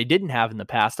one thing they didn't have in the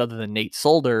past, other than Nate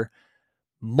Solder,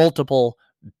 multiple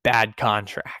bad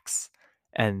contracts.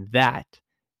 And that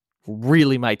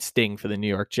really might sting for the New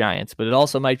York Giants. But it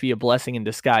also might be a blessing in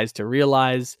disguise to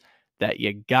realize that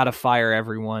you got to fire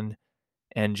everyone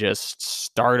and just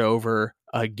start over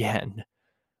again,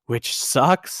 which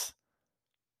sucks.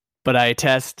 But I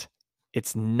attest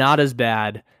it's not as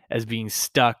bad as being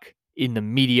stuck in the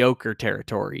mediocre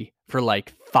territory for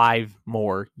like 5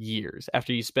 more years.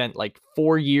 After you spent like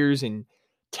 4 years in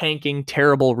tanking,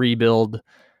 terrible rebuild,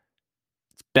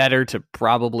 it's better to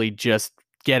probably just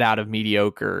get out of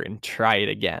mediocre and try it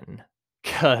again.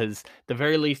 Because at the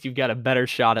very least, you've got a better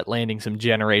shot at landing some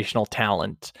generational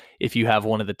talent if you have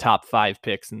one of the top 5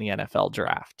 picks in the NFL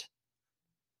draft.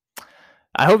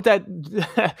 I hope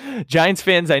that Giants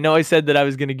fans, I know I said that I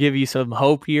was going to give you some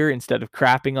hope here instead of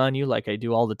crapping on you like I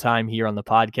do all the time here on the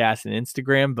podcast and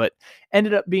Instagram, but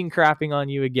ended up being crapping on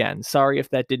you again. Sorry if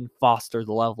that didn't foster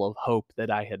the level of hope that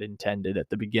I had intended at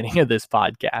the beginning of this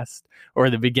podcast, or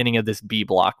the beginning of this B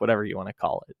block, whatever you want to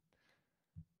call it.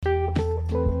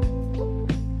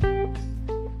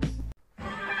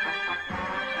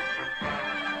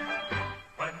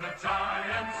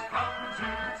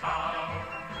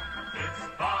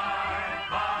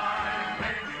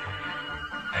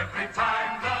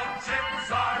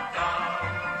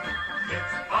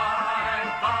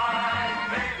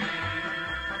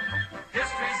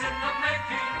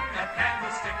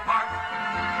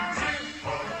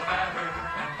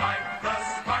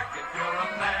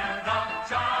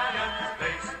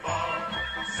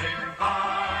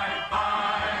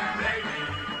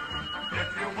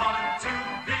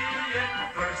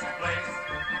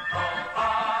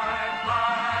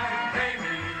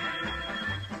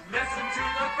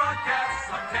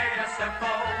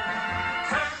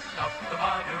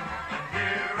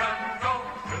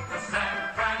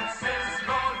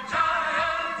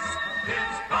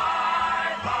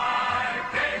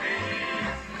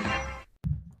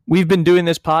 We've been doing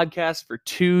this podcast for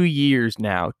 2 years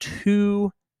now.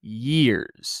 2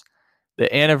 years.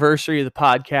 The anniversary of the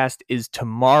podcast is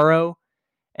tomorrow,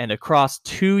 and across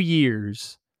 2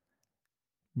 years,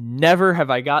 never have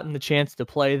I gotten the chance to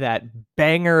play that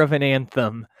banger of an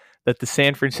anthem that the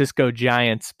San Francisco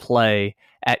Giants play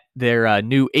at their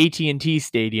new AT&T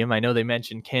Stadium. I know they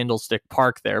mentioned Candlestick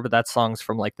Park there, but that song's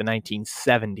from like the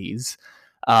 1970s.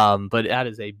 But that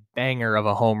is a banger of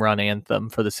a home run anthem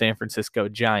for the San Francisco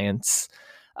Giants.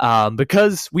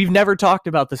 Because we've never talked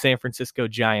about the San Francisco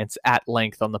Giants at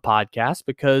length on the podcast,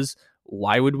 because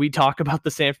why would we talk about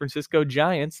the San Francisco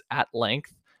Giants at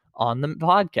length on the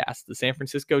podcast? The San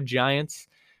Francisco Giants,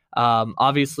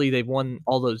 obviously they've won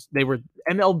all those. They were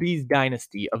MLB's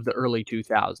dynasty of the early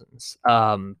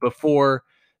 2000s, before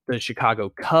the Chicago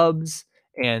Cubs,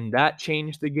 and that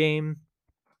changed the game.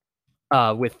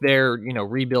 With their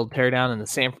rebuild teardown,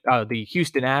 and the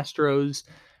Houston Astros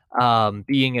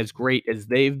being as great as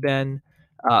they've been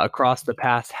across the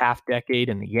past half decade,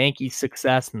 and the Yankees'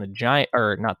 success, and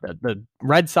the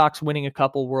Red Sox winning a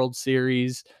couple World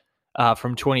Series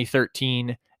from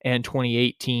 2013 and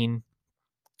 2018.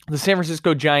 The San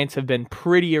Francisco Giants have been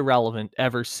pretty irrelevant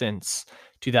ever since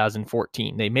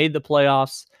 2014. They made the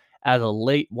playoffs as a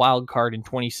late wild card in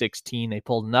 2016. They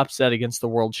pulled an upset against the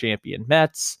world champion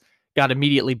Mets. Got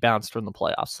immediately bounced from the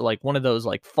playoffs. So like one of those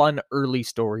like fun early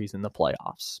stories in the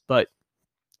playoffs. But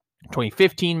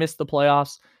 2015 missed the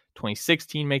playoffs.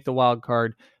 2016 make the wild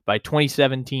card. By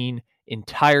 2017,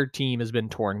 entire team has been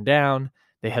torn down.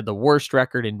 They had the worst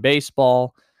record in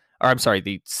baseball.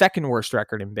 The second worst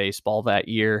record in baseball that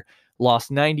year. Lost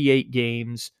 98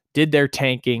 games. Did their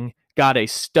tanking. Got a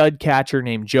stud catcher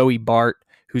named Joey Bart,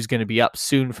 who's going to be up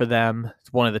soon for them.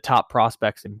 It's one of the top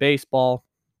prospects in baseball.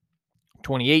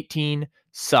 2018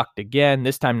 sucked again.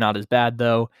 This time not as bad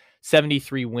though.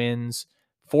 73 wins,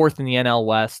 fourth in the NL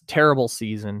West. Terrible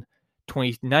season.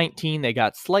 2019 they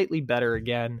got slightly better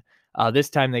again.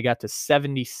 This time they got to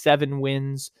 77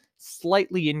 wins,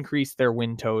 slightly increased their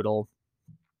win total.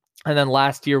 And then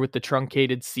last year with the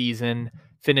truncated season,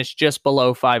 finished just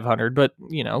below 500, but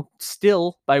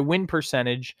still by win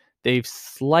percentage, they've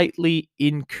slightly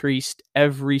increased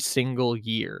every single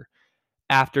year.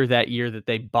 After that year that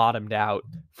they bottomed out,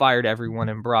 fired everyone,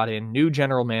 and brought in new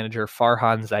general manager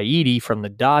Farhan Zaidi from the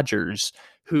Dodgers,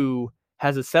 who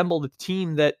has assembled a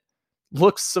team that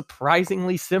looks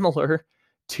surprisingly similar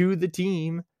to the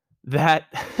team that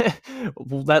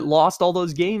that lost all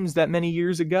those games that many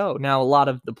years ago. Now, a lot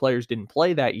of the players didn't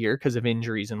play that year because of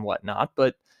injuries and whatnot,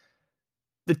 but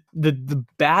the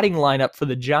batting lineup for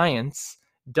the Giants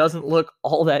doesn't look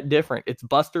all that different. It's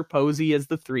Buster Posey as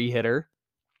the 3-hitter.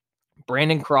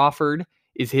 Brandon Crawford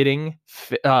is hitting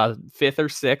fifth or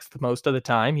sixth most of the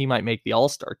time. He might make the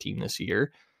All-Star team this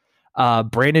year.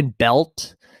 Brandon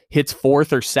Belt hits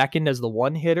fourth or second as the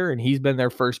 1-hitter, and he's been their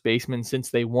first baseman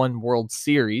since they won World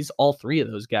Series. All three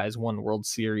of those guys won World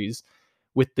Series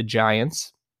with the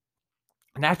Giants.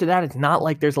 And after that, it's not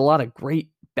like there's a lot of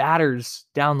great batters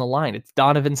down the line. It's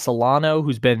Donovan Solano,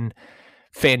 who's been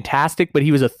fantastic, but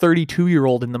he was a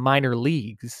 32-year-old in the minor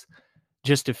leagues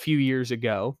just a few years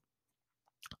ago.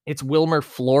 It's Wilmer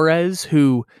Flores,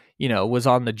 who was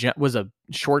a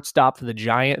shortstop for the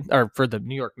Giants, or for the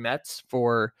New York Mets. We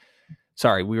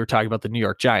were talking about the New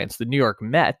York Giants, the New York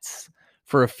Mets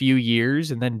for a few years,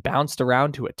 and then bounced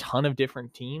around to a ton of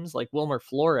different teams. Like Wilmer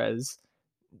Flores,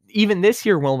 even this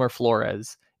year, Wilmer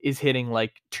Flores is hitting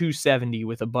like 270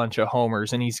 with a bunch of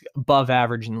homers, and he's above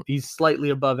average, and he's slightly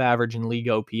above average in league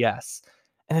OPS.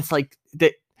 And it's like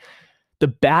the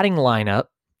batting lineup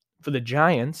for the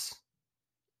Giants.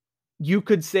 You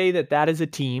could say that is a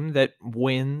team that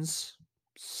wins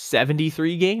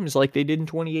 73 games like they did in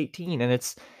 2018. And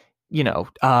it's,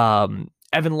 Evan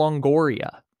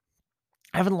Longoria.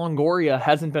 Evan Longoria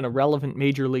hasn't been a relevant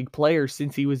major league player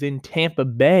since he was in Tampa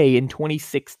Bay in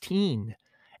 2016.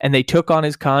 And they took on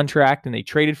his contract, and they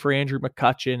traded for Andrew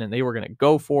McCutchen, and they were going to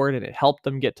go for it, and it helped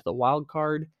them get to the wild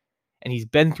card. And he's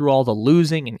been through all the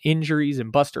losing and injuries,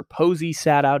 and Buster Posey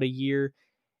sat out a year.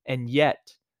 And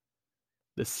yet,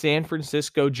 the San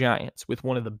Francisco Giants, with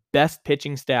one of the best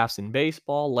pitching staffs in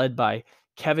baseball, led by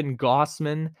Kevin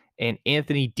Gausman and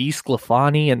Anthony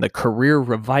DeSclafani, and the career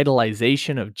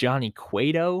revitalization of Johnny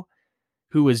Cueto,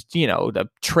 who was, the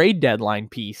trade deadline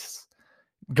piece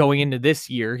going into this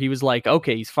year. He was like,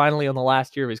 okay, he's finally on the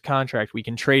last year of his contract. We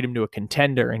can trade him to a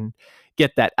contender and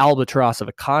get that albatross of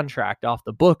a contract off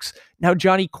the books. Now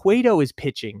Johnny Cueto is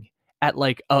pitching at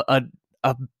like a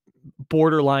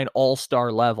borderline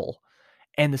all-star level.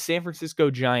 And the San Francisco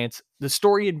Giants, the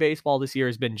story in baseball this year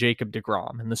has been Jacob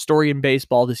deGrom, and the story in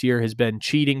baseball this year has been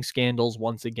cheating scandals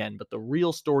once again. But the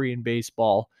real story in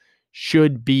baseball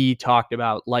should be talked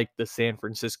about like the San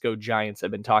Francisco Giants have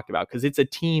been talked about, because it's a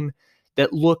team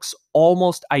that looks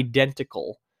almost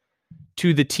identical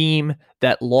to the team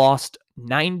that lost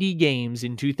 90 games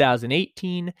in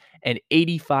 2018 and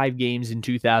 85 games in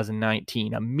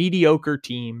 2019. A mediocre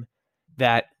team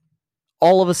that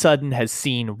all of a sudden has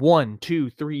seen 1, 2,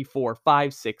 3, 4,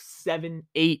 5, 6, 7,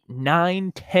 8,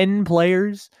 9, 10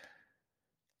 players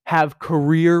have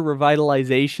career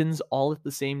revitalizations all at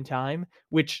the same time,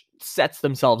 which sets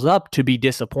themselves up to be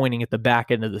disappointing at the back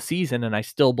end of the season. And I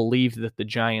still believe that the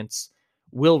Giants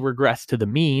will regress to the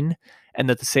mean, and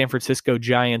that the San Francisco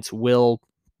Giants will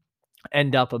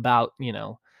end up about,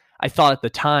 I thought at the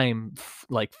time,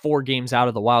 like 4 games out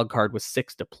of the wild card with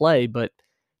 6 to play, but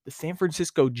the San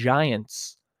Francisco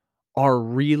Giants are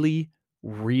really,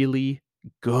 really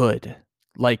good.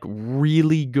 Like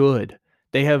really good.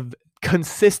 They have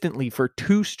consistently for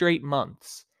 2 straight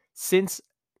months since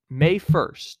May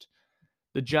 1st,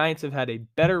 the Giants have had a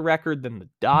better record than the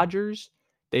Dodgers.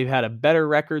 They've had a better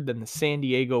record than the San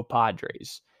Diego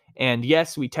Padres. And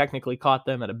yes, we technically caught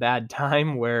them at a bad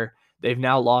time where they've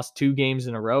now lost 2 games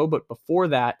in a row. But before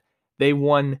that, they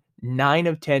won 9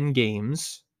 of 10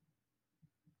 games.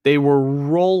 They were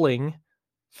rolling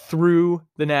through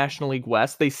the National League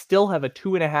West. They still have a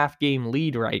 2.5 game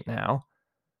lead right now.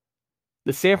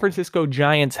 The San Francisco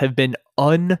Giants have been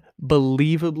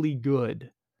unbelievably good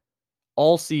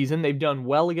all season. They've done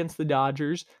well against the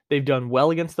Dodgers. They've done well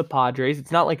against the Padres.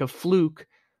 It's not like a fluke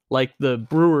like the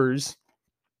Brewers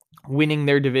winning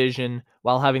their division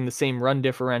while having the same run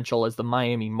differential as the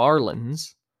Miami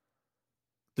Marlins.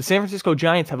 The San Francisco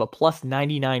Giants have a plus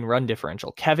 99 run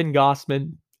differential. Kevin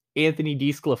Gausman, Anthony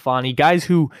DeSclafani, guys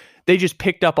who they just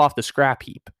picked up off the scrap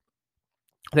heap.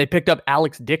 They picked up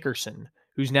Alex Dickerson,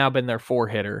 who's now been their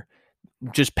 4-hitter,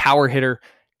 just power hitter,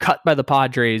 cut by the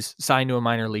Padres, signed to a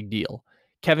minor league deal.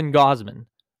 Kevin Gausman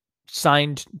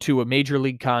signed to a major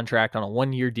league contract on a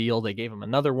 1-year deal. They gave him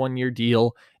another 1-year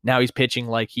deal. Now he's pitching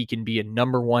like he can be a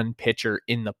number 1 pitcher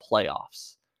in the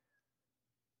playoffs.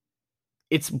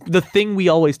 It's the thing we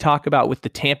always talk about with the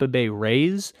Tampa Bay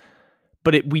Rays,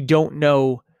 but we don't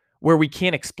know where we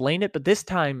can't explain it. But this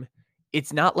time,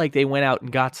 it's not like they went out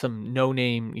and got some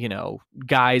no-name,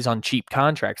 guys on cheap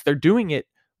contracts. They're doing it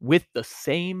with the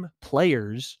same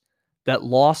players that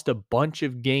lost a bunch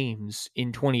of games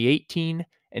in 2018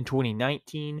 and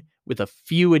 2019, with a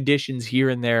few additions here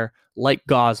and there, like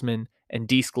Gausman and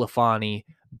DeSclafani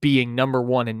being number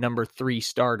 1 and number 3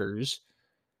 starters.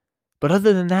 But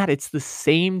other than that, it's the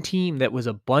same team that was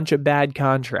a bunch of bad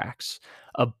contracts,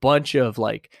 a bunch of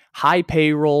like high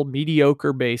payroll,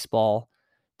 mediocre baseball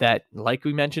that, like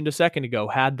we mentioned a second ago,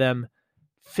 had them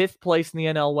 5th place in the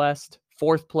NL West,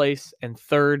 4th place, and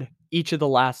 3rd each of the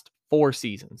last 4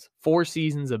 seasons. 4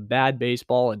 seasons of bad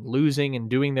baseball and losing and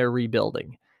doing their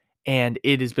rebuilding. And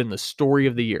it has been the story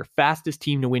of the year. Fastest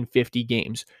team to win 50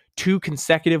 games. 2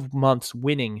 consecutive months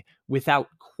winning without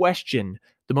question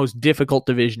the most difficult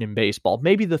division in baseball.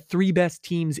 Maybe the 3 best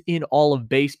teams in all of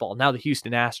baseball. Now the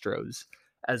Houston Astros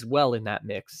as well in that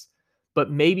mix.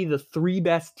 But maybe the 3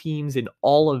 best teams in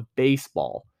all of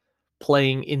baseball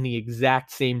playing in the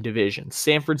exact same division.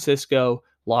 San Francisco,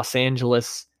 Los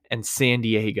Angeles, and San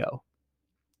Diego.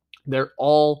 They're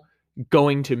all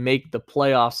going to make the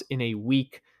playoffs in a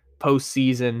week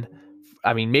postseason.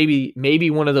 I mean, maybe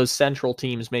one of those central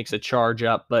teams makes a charge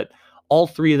up, but all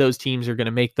 3 of those teams are going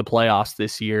to make the playoffs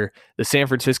this year. The San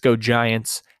Francisco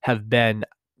Giants have been,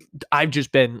 I've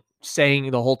just been saying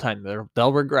the whole time,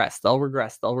 they'll regress.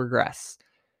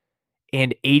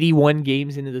 And 81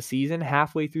 games into the season,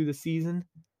 halfway through the season,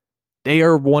 they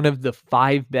are one of the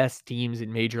 5 best teams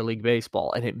in Major League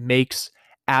Baseball, and it makes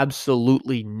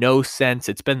absolutely no sense.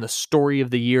 It's been the story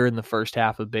of the year in the first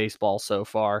half of baseball so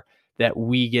far that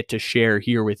we get to share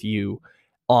here with you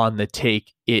on the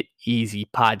Take It Easy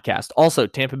podcast. Also,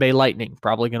 Tampa Bay Lightning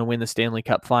probably going to win the Stanley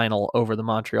Cup final over the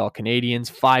Montreal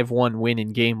Canadiens. 5-1 win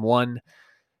in Game 1.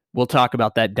 We'll talk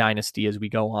about that dynasty as we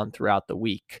go on throughout the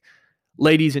week.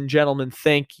 Ladies and gentlemen,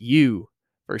 thank you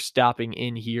for stopping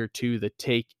in here to the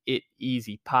Take It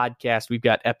Easy podcast. We've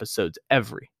got episodes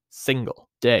every single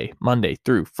day, Monday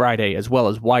through Friday, as well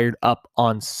as Wired Up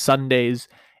on Sundays,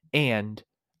 and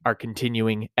our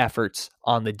continuing efforts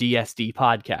on the DSD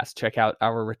podcast. Check out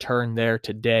our return there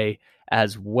today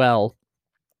as well.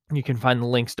 You can find the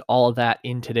links to all of that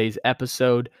in today's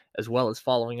episode, as well as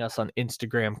following us on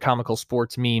Instagram, Comical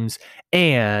Sports Memes,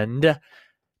 and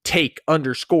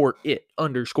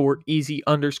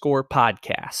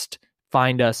Take_it_easy_podcast.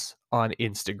 Find us on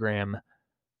Instagram.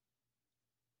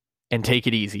 And take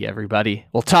it easy, everybody.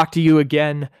 We'll talk to you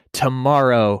again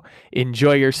tomorrow.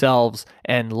 Enjoy yourselves,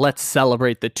 and let's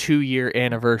celebrate the 2-year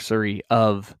anniversary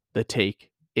of the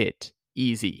Take It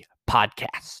Easy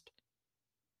podcast.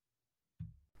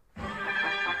 When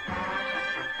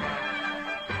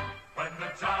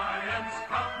the Giants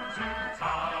come to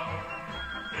town,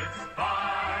 it's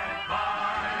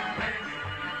bye-bye, baby.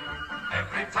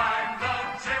 Every time the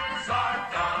chips are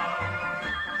down,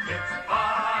 it's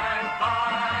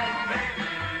bye-bye, baby.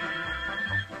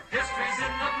 History's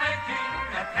in the making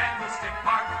at Candlestick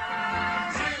Park.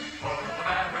 Sing for the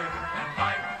banner and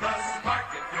light the spark.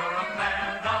 If you're a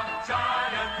fan of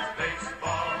Giants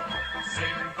baseball,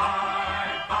 sing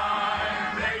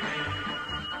bye-bye, baby.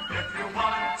 If you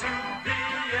want to be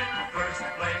in first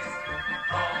place,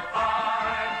 call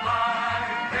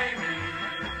bye-bye, baby.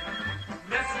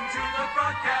 Listen to the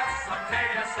broadcasts on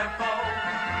KSFO.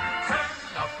 Turn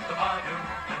up the volume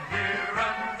and hear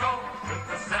and go to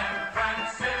the San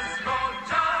Francisco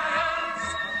Giants.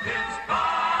 It's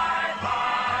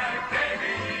bye-bye,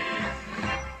 baby.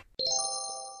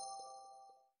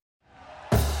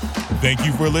 Thank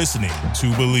you for listening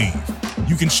to Believe.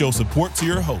 You can show support to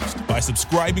your host by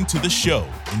subscribing to the show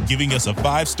and giving us a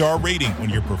 5-star rating on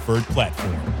your preferred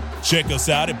platform. Check us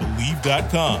out at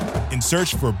Believe.com and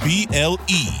search for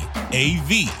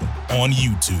BLEAV on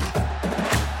YouTube.